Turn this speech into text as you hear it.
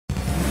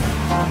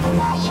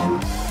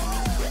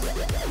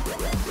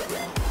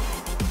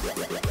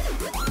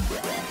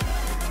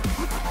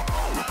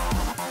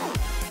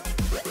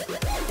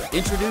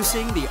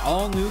Introducing the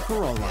all-new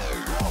Corolla.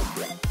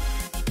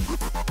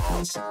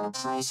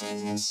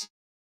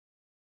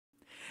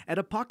 At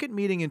a pocket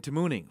meeting in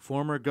Tamuning,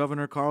 former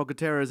Governor Carl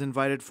Gutierrez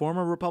invited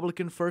former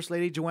Republican First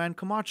Lady Joanne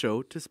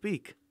Camacho to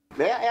speak.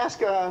 May I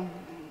ask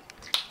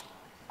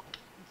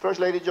First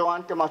Lady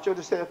Joanne Camacho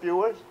to say a few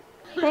words?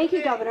 Thank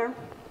you, Governor.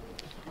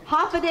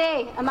 Half a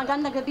day, ang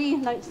magandang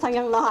gabi sa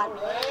iyong lahat.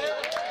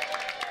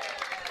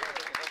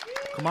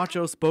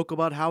 Camacho spoke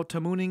about how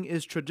Tamuning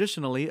is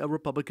traditionally a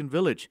Republican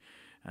village.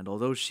 And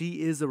although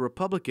she is a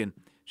Republican,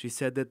 she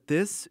said that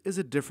this is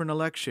a different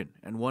election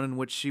and one in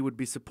which she would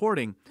be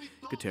supporting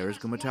Gutierrez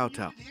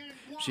Gumataotao.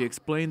 She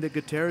explained that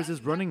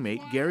Gutierrez's running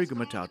mate, Gary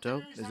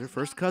Gumataotao, is her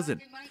first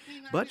cousin.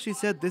 But she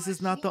said this is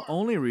not the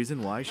only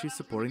reason why she's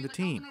supporting the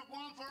team.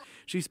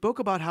 She spoke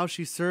about how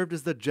she served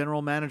as the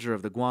general manager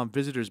of the Guam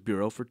Visitors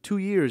Bureau for 2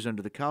 years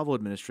under the Calvo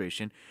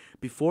administration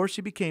before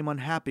she became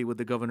unhappy with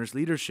the governor's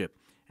leadership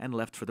and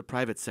left for the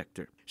private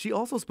sector. She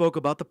also spoke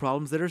about the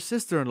problems that her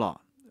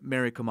sister-in-law,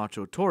 Mary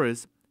Camacho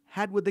Torres,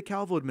 had with the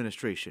Calvo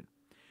administration.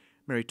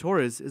 Mary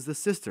Torres is the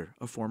sister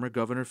of former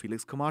Governor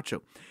Felix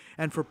Camacho,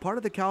 and for part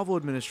of the Calvo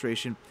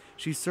administration,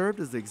 she served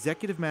as the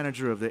executive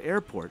manager of the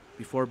airport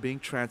before being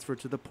transferred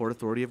to the Port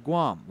Authority of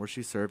Guam, where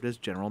she served as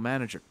general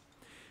manager.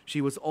 She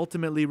was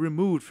ultimately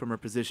removed from her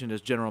position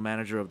as general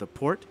manager of the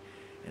port,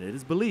 and it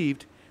is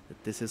believed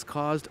that this has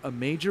caused a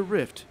major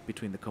rift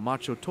between the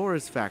Camacho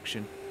Torres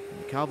faction and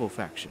the Calvo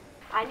faction.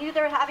 I knew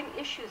they were having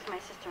issues, my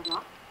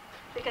sister-in-law,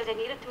 because they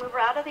needed to move her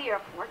out of the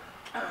airport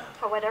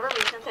for whatever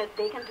reason, so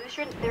they can do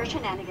their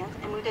shenanigans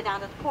and move her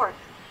down to the port.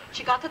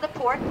 She got to the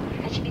port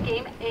and she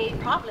became a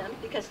problem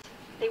because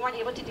they weren't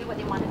able to do what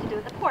they wanted to do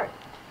at the port.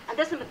 And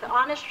this is the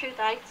honest truth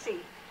I see.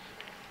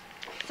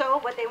 So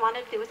what they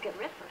wanted to do was get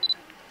rid of her.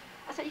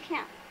 I said, you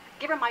can't.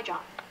 Give her my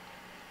job.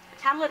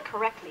 Handle it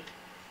correctly.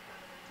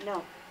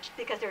 No,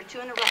 because they were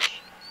too in a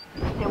rush.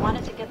 They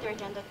wanted to get their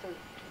agenda through.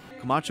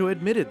 Camacho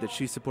admitted that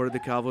she supported the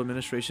Calvo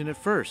administration at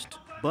first,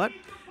 but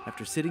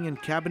after sitting in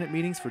cabinet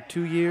meetings for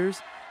 2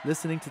 years,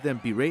 listening to them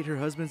berate her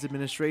husband's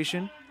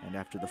administration, and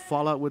after the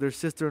fallout with her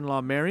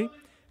sister-in-law Mary,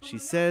 she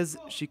says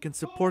she can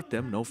support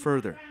them no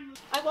further.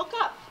 I woke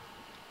up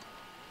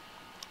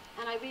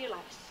and I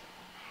realized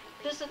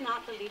this is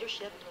not the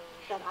leadership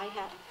that I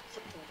had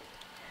supported.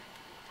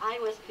 I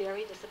was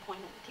very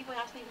disappointed. People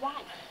ask me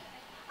why.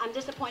 I'm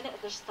disappointed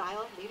at their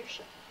style of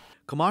leadership.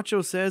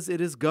 Camacho says it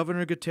is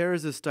Governor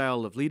Gutierrez's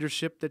style of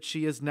leadership that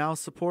she is now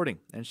supporting,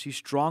 and she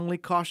strongly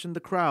cautioned the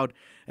crowd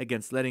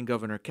against letting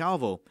Governor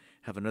Calvo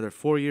have another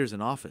 4 years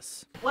in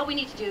office. What we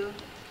need to do,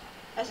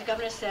 as the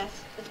governor says,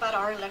 it's about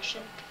our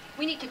election.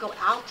 We need to go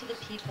out to the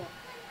people,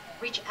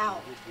 reach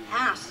out,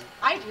 ask.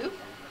 I do.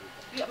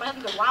 My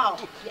husband goes, wow,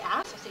 you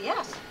ask? I say,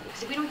 yes.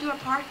 Because if we don't do our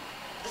part,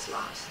 it's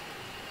lost.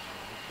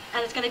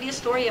 And it's going to be a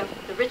story of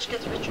the rich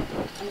gets richer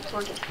and the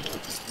poor gets poorer.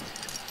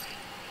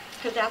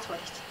 Because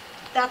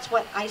that's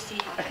what I see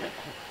happening.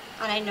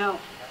 And I know.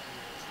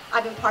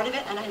 I've been part of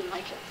it and I didn't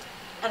like it.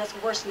 And it's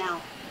worse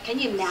now. Can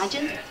you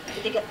imagine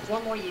if they get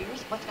 4 more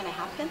years? What's going to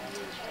happen?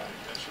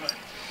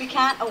 We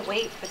can't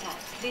await for that.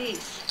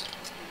 Please.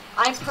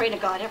 I pray to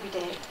God every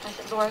day. I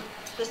said, Lord,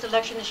 this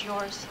election is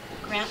yours.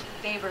 Grant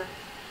favor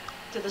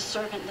to the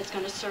servant that's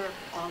going to serve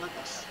all of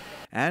us.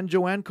 And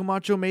Joanne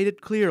Camacho made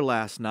it clear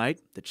last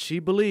night that she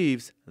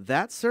believes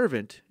that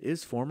servant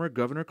is former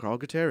Governor Carl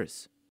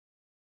Gutierrez.